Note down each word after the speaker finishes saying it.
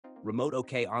Remote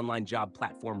OK Online Job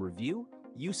Platform Review,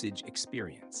 Usage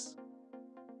Experience.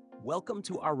 Welcome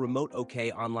to our Remote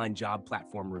OK Online Job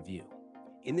Platform Review.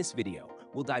 In this video,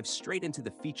 we'll dive straight into the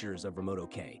features of Remote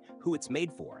OK, who it's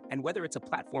made for, and whether it's a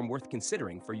platform worth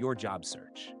considering for your job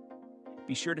search.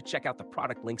 Be sure to check out the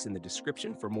product links in the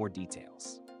description for more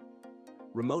details.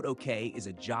 Remote OK is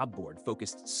a job board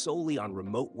focused solely on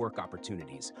remote work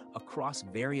opportunities across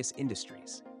various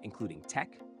industries, including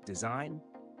tech, design,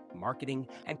 marketing,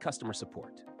 and customer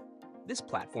support. This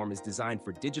platform is designed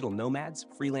for digital nomads,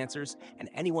 freelancers, and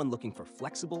anyone looking for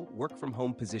flexible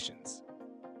work-from-home positions.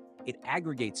 It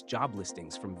aggregates job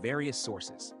listings from various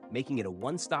sources, making it a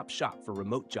one-stop shop for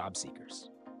remote job seekers.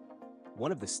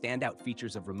 One of the standout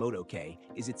features of Remote OK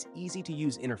is its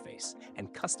easy-to-use interface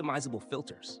and customizable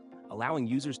filters, allowing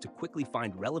users to quickly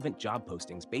find relevant job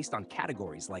postings based on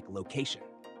categories like location,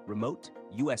 remote,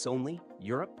 US only,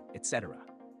 Europe, etc.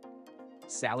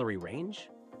 Salary range,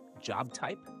 job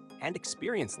type, and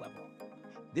experience level.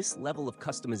 This level of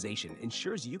customization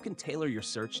ensures you can tailor your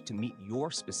search to meet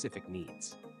your specific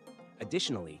needs.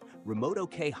 Additionally, Remote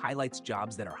OK highlights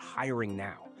jobs that are hiring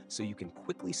now, so you can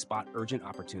quickly spot urgent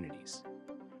opportunities.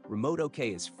 Remote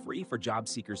OK is free for job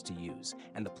seekers to use,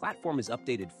 and the platform is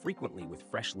updated frequently with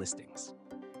fresh listings.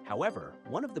 However,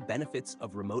 one of the benefits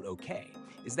of Remote OK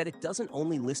is that it doesn't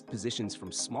only list positions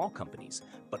from small companies,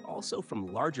 but also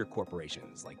from larger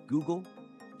corporations like Google,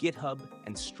 GitHub,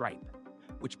 and Stripe,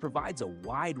 which provides a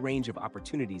wide range of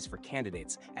opportunities for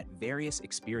candidates at various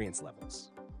experience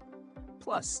levels.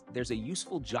 Plus, there's a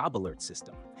useful job alert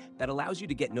system that allows you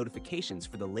to get notifications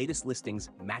for the latest listings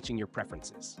matching your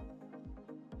preferences.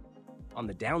 On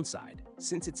the downside,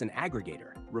 since it's an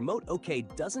aggregator, Remote OK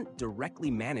doesn't directly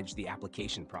manage the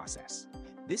application process.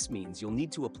 This means you'll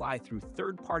need to apply through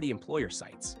third-party employer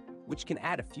sites, which can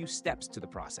add a few steps to the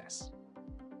process.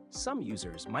 Some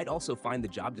users might also find the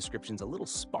job descriptions a little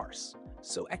sparse,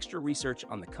 so extra research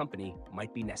on the company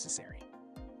might be necessary.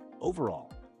 Overall,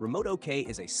 Remote OK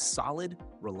is a solid,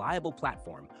 reliable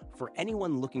platform for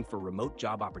anyone looking for remote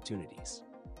job opportunities.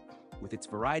 With its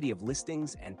variety of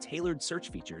listings and tailored search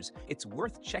features, it's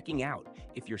worth checking out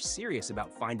if you're serious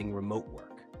about finding remote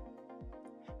work.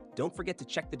 Don't forget to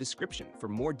check the description for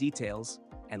more details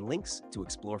and links to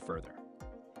explore further.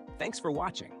 Thanks for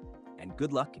watching, and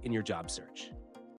good luck in your job search.